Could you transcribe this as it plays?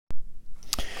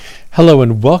Hello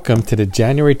and welcome to the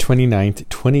January 29th,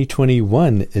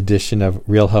 2021 edition of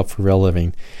Real Help for Real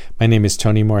Living. My name is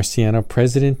Tony Marciano,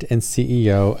 President and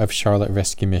CEO of Charlotte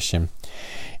Rescue Mission.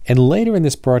 And later in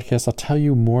this broadcast, I'll tell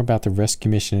you more about the Rescue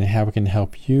Mission and how it can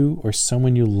help you or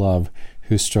someone you love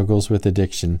who struggles with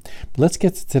addiction. But let's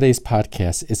get to today's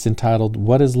podcast. It's entitled,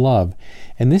 What is Love?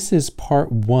 And this is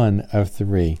part 1 of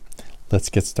 3. Let's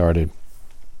get started.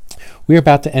 We are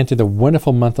about to enter the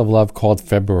wonderful month of love called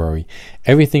February.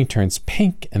 Everything turns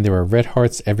pink and there are red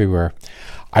hearts everywhere.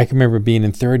 I can remember being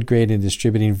in 3rd grade and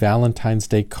distributing Valentine's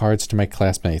Day cards to my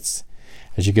classmates.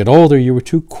 As you get older, you were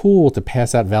too cool to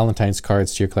pass out Valentine's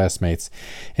cards to your classmates.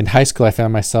 In high school, I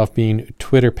found myself being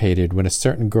Twitter-pated when a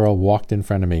certain girl walked in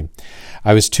front of me.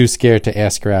 I was too scared to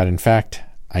ask her out. In fact,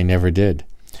 I never did.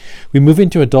 We move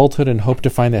into adulthood and hope to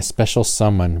find that special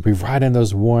someone. We ride on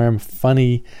those warm,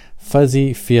 funny,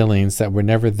 fuzzy feelings that were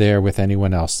never there with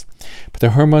anyone else. But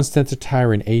the hormones tend to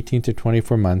tire in 18 to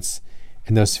 24 months,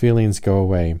 and those feelings go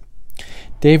away.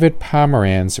 David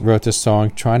Pomeranz wrote the song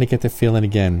Trying to Get the Feeling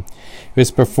Again. It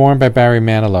was performed by Barry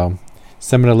Manilow.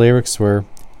 Some of the lyrics were,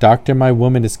 Doctor, my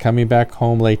woman is coming back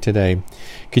home late today.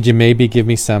 Could you maybe give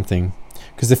me something?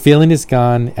 Because the feeling is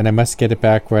gone, and I must get it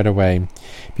back right away,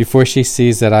 before she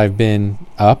sees that I've been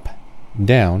up,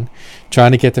 down,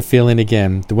 trying to get the feeling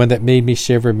again, the one that made me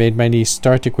shiver, made my knees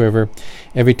start to quiver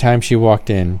every time she walked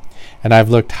in. And I've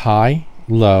looked high,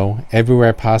 low, everywhere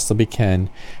I possibly can,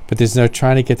 but there's no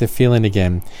trying to get the feeling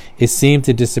again. It seemed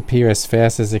to disappear as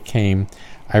fast as it came.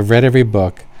 I've read every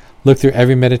book, looked through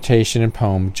every meditation and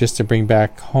poem, just to bring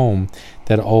back home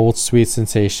that old sweet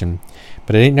sensation.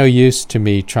 But it ain't no use to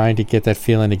me trying to get that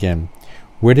feeling again.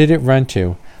 Where did it run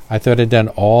to? I thought I'd done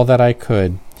all that I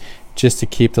could just to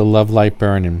keep the love light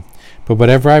burning. But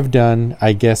whatever I've done,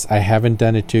 I guess I haven't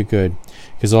done it too good,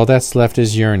 because all that's left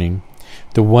is yearning.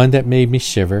 The one that made me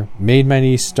shiver, made my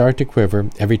knees start to quiver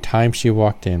every time she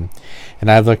walked in.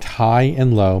 And I've looked high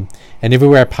and low, and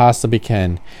everywhere I possibly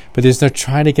can, but there's no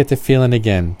trying to get the feeling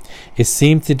again. It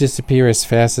seemed to disappear as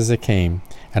fast as it came,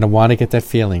 and I want to get that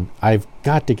feeling. I've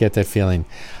got to get that feeling.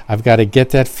 I've got to get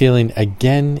that feeling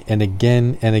again and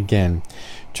again and again.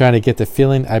 Trying to get the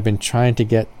feeling I've been trying to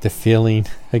get the feeling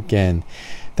again.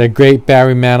 The great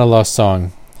Barry Manilow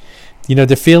song. You know,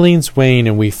 the feelings wane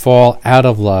and we fall out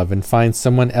of love and find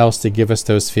someone else to give us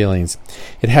those feelings.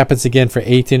 It happens again for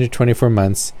 18 to 24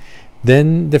 months.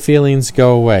 Then the feelings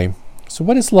go away. So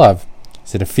what is love?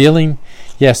 Is it a feeling?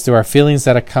 Yes, there are feelings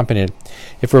that accompany it.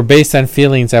 If it were based on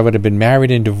feelings, I would have been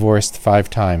married and divorced 5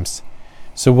 times.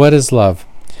 So what is love?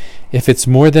 If it's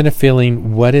more than a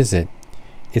feeling, what is it?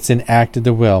 It's an act of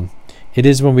the will. It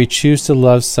is when we choose to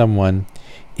love someone,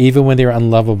 even when they are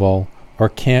unlovable or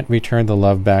can't return the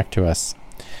love back to us.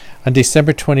 On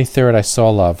December 23rd, I saw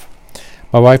love.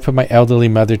 My wife put my elderly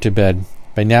mother to bed.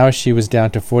 By now, she was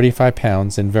down to 45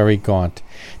 pounds and very gaunt.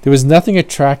 There was nothing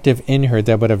attractive in her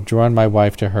that would have drawn my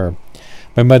wife to her.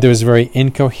 My mother was very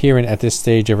incoherent at this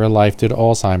stage of her life due to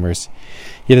Alzheimer's.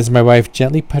 Yet as my wife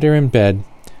gently put her in bed,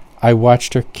 I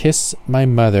watched her kiss my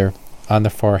mother on the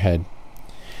forehead.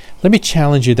 Let me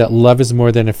challenge you that love is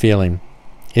more than a feeling.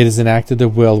 It is an act of the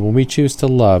will when we choose to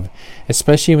love,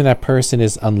 especially when that person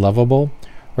is unlovable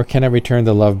or cannot return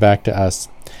the love back to us.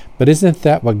 But isn't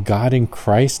that what God in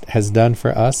Christ has done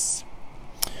for us?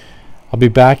 I'll be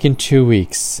back in 2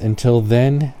 weeks. Until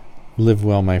then, live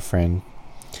well, my friend.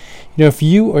 You know, if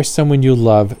you or someone you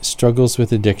love struggles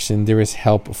with addiction, there is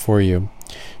help for you.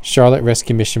 Charlotte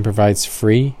Rescue Mission provides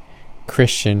free,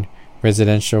 Christian,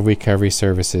 residential recovery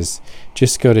services.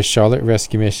 Just go to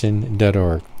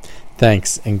charlotterescuemission.org.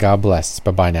 Thanks, and God bless.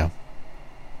 Bye-bye now.